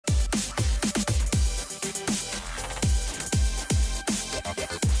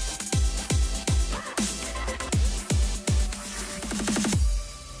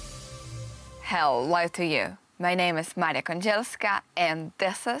Hello to you. My name is Maria Kądzielska and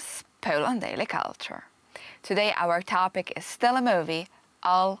this is Poland Daily Culture. Today our topic is still a movie,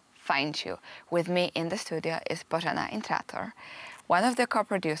 I'll Find You. With me in the studio is Bożena Intrator, one of the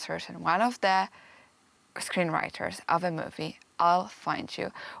co-producers and one of the screenwriters of a movie, I'll Find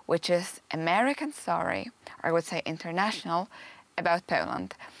You, which is American story, or I would say international, about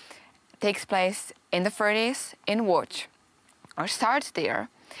Poland. It takes place in the 30s in Łódź, or starts there,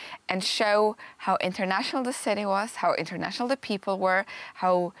 and show how international the city was, how international the people were,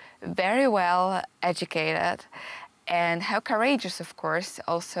 how very well educated, and how courageous, of course,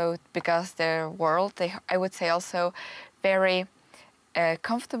 also because their world, I would say also very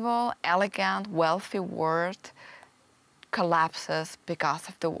comfortable, elegant, wealthy world collapses because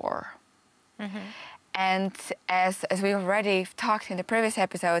of the war. Mm-hmm. And as we already talked in the previous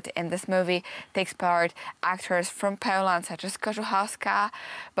episode, in this movie takes part actors from Poland, such as Kożuchowska,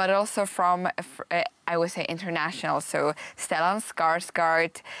 but also from, I would say, international, so Stellan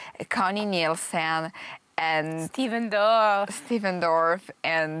Skarsgård, Connie Nielsen, and Stephen Dorff,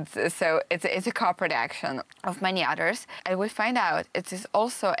 and so it's a co-production of many others. And we find out it is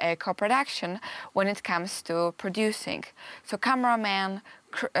also a co-production when it comes to producing. So cameraman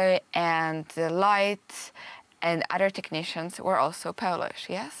and the lights and other technicians were also Polish,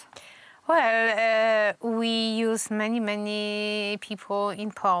 yes? Well, we use many people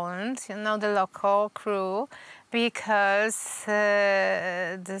in Poland, you know, the local crew, because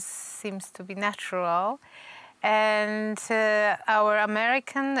this seems to be natural. And our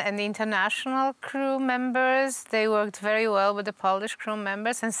American and international crew members, they worked very well with the Polish crew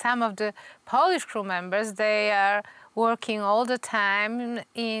members, and some of the Polish crew members, they are working all the time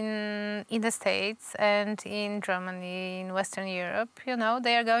in the States and in Germany, in Western Europe, you know,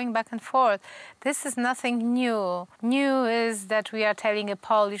 they are going back and forth. This is nothing new. New is that we are telling a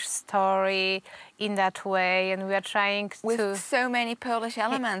Polish story in that way, and we are trying to... With so many Polish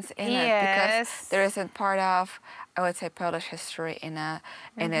elements in it, because there isn't part of, I would say, Polish history in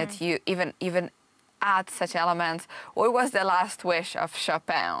it. You even add such elements. What was the last wish of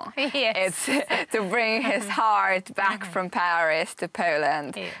Chopin? Yes. It's to bring his heart back from Paris to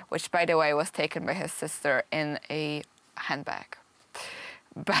Poland, which, by the way, was taken by his sister in a handbag.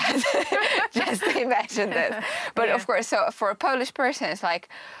 But just imagine this. But of course, so for a Polish person, it's like,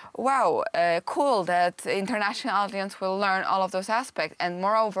 wow, cool that the international audience will learn all of those aspects. And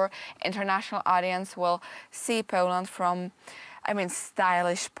moreover, international audience will see Poland from, I mean,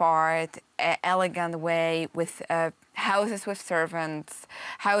 stylish part, elegant way, with houses with servants,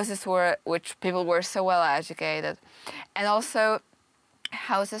 houses which people were so well educated, and also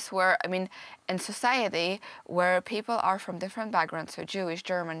houses where, I mean, in society where people are from different backgrounds, so Jewish,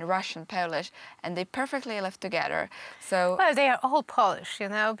 German, Russian, Polish, and they perfectly live together. So well, they are all Polish, you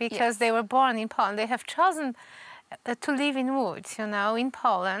know, because they were born in Poland. They have chosen to live in Łódź, you know, in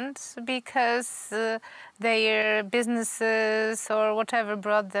Poland, because their businesses or whatever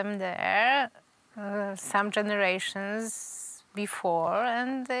brought them there some generations before,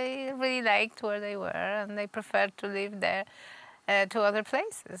 and they really liked where they were, and they preferred to live there to other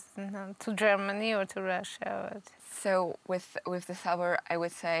places, you know, to Germany or to Russia. So with this other, I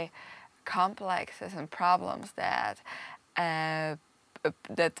would say, complexes and problems that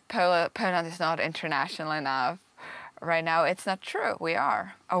Poland is not international enough. Right now, it's not true. We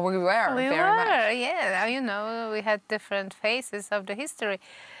are, or we were very much. Yeah. You know, we had different phases of the history.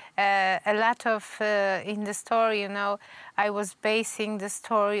 A lot of in the story, you know, I was basing the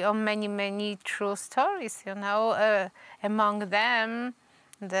story on many true stories. You know, among them,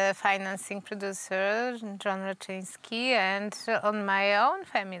 the financing producer John Raczyński, and on my own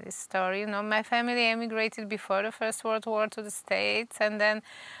family story. You know, my family emigrated before the First World War to the States, and then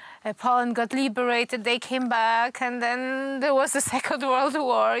Poland got liberated, they came back, and then there was the Second World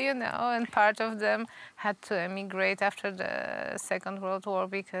War, you know, and part of them had to emigrate after the Second World War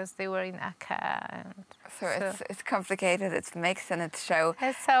because they were in AK. And so it's complicated, it's mixed, and it shows...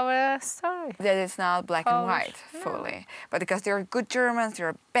 It's our story. That it's not black and white, fully. But because there are good Germans, there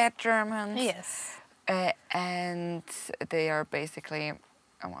are bad Germans. Yes. And they are basically,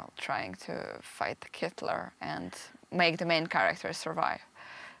 well, trying to fight Hitler and make the main characters survive.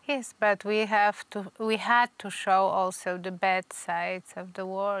 Yes, but we had to show also the bad sides of the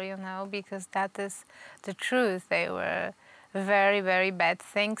war, you know, because that is the truth. There were very bad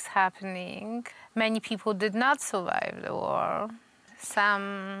things happening. Many people did not survive the war.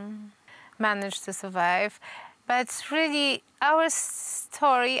 Some managed to survive. But really, our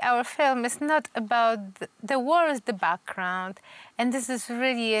story, our film is not about... The war is the background. And this is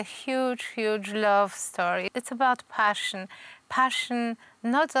really a huge love story. It's about passion. passion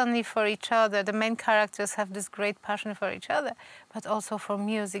not only for each other. The main characters have this great passion for each other, but also for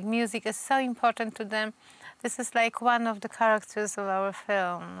music. Music is so important to them. This is like one of the characters of our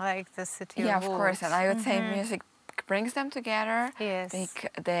film, like the City Yeah, of of Wolves. course, and I would say music brings them together. Yes.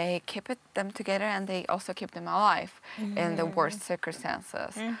 They keep them together, and they also keep them alive in the worst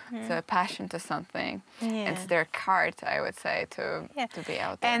circumstances. So a passion to something. Yeah. It's their card, I would say, to be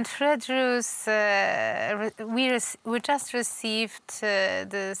out there. And Fred Roos, we just received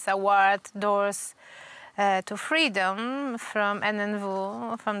this award, Doors to Freedom, from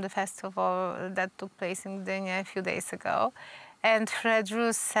NNW, from the festival that took place in Gdynia a few days ago. And Fred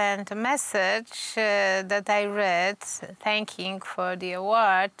Roos sent a message that I read, thanking for the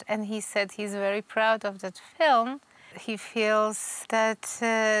award, and he said he's very proud of that film. He feels that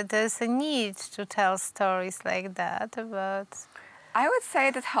there's a need to tell stories like that about... I would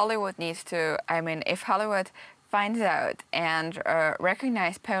say that Hollywood needs to, I mean, if Hollywood finds out and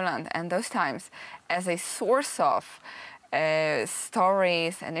recognize Poland and those times as a source of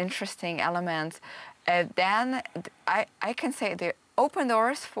stories and interesting elements, then I can say they open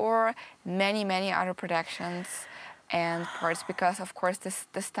doors for many other productions and parts, because of course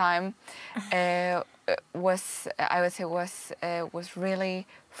this time was, I would say, was really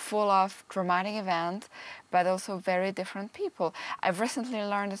full of dramatic events, but also very different people. I've recently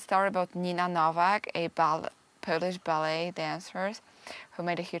learned a story about Nina Nowak, a Polish ballet dancer who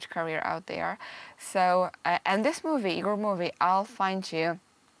made a huge career out there. So and this movie, your movie, I'll Find You,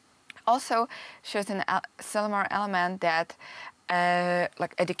 also shows a similar element that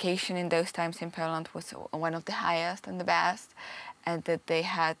like education in those times in Poland was one of the highest and the best, and that they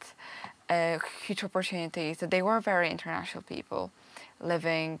had huge opportunities, that they were very international people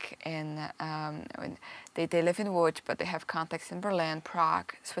living in, they live in Łódź, but they have contacts in Berlin,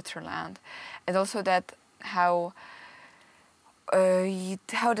 Prague, Switzerland, and also that how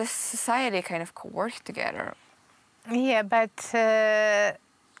the society kind of works together. Yeah, but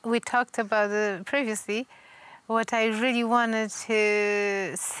we talked about it previously. What I really wanted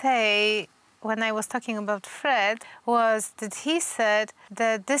to say when I was talking about Fred was that he said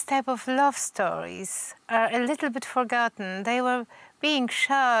that this type of love stories are a little bit forgotten. They were being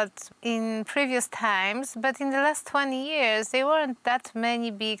shot in previous times, but in the last 20 years, there weren't that many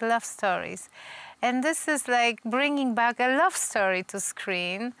big love stories. And this is like bringing back a love story to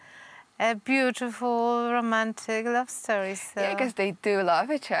screen, a beautiful, romantic love story. So. Yeah, because they do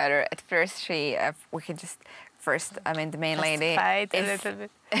love each other. At first, we can just... First, I mean, the main lady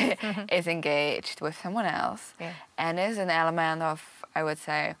is engaged with someone else, and is an element of, I would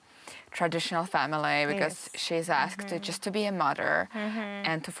say, traditional family, because she's asked to just to be a mother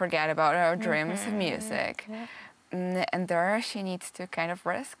and to forget about her dreams of music. And there she needs to kind of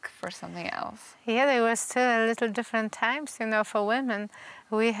risk for something else. Yeah, they were still a little different times, you know, for women.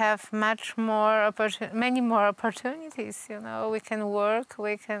 We have many more opportunities, you know. We can work,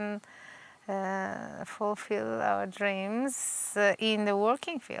 we can fulfill our dreams in the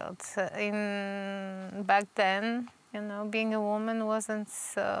working field. Back then, you know, being a woman wasn't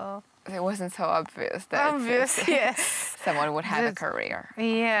so... It wasn't so obvious that yes. someone would have a career.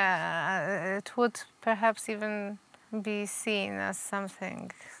 Yeah, it would perhaps even be seen as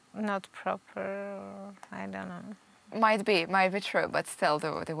something not proper, or I don't know. Might be true, but still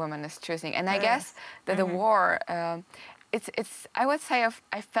the woman is choosing. And I guess that the war... It's. I would say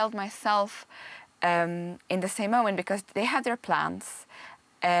I felt myself in the same moment, because they had their plans.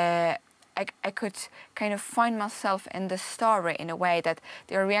 I could kind of find myself in the story in a way that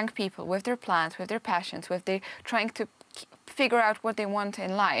they are young people with their plans, with their passions, with they trying to figure out what they want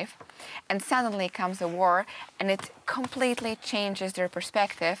in life, and suddenly comes a war, and it completely changes their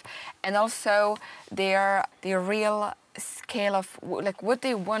perspective, and also their real scale of like what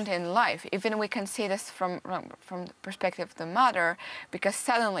they want in life. Even we can see this from the perspective of the mother, because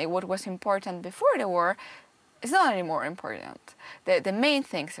suddenly what was important before the war is not anymore important. The main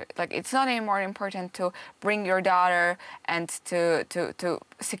things, like, it's not anymore important to bring your daughter and to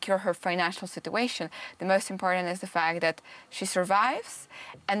secure her financial situation. The most important is the fact that she survives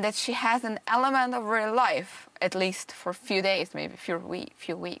and that she has an element of real life, at least for a few days, maybe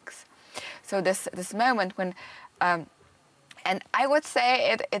few weeks. So this moment when and I would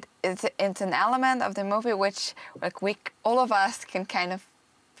say it's an element of the movie which, like, all of us can kind of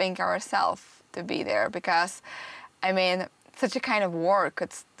think ourselves to be there, because I mean such a kind of war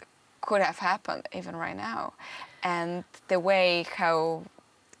could have happened even right now, and the way how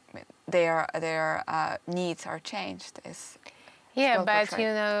their needs are changed is but portrayed. You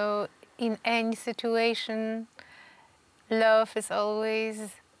know, in any situation, love is always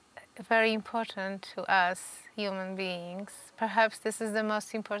very important to us human beings, perhaps this is the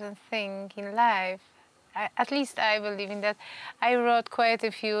most important thing in life. At least I believe in that. I wrote quite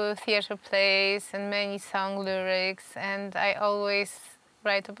a few theater plays and many song lyrics, and I always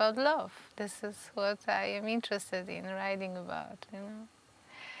write about love. This is what I am interested in writing about, you know.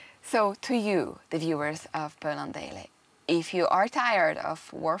 So to you, the viewers of Poland Daily, if you are tired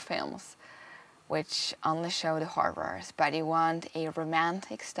of war films which only show the horrors, but you want a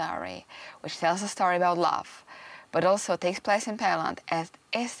romantic story which tells a story about love, but also takes place in Poland as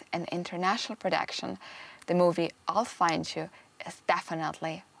is an international production, the movie I'll Find You is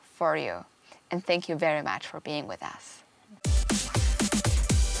definitely for you. And thank you very much for being with us.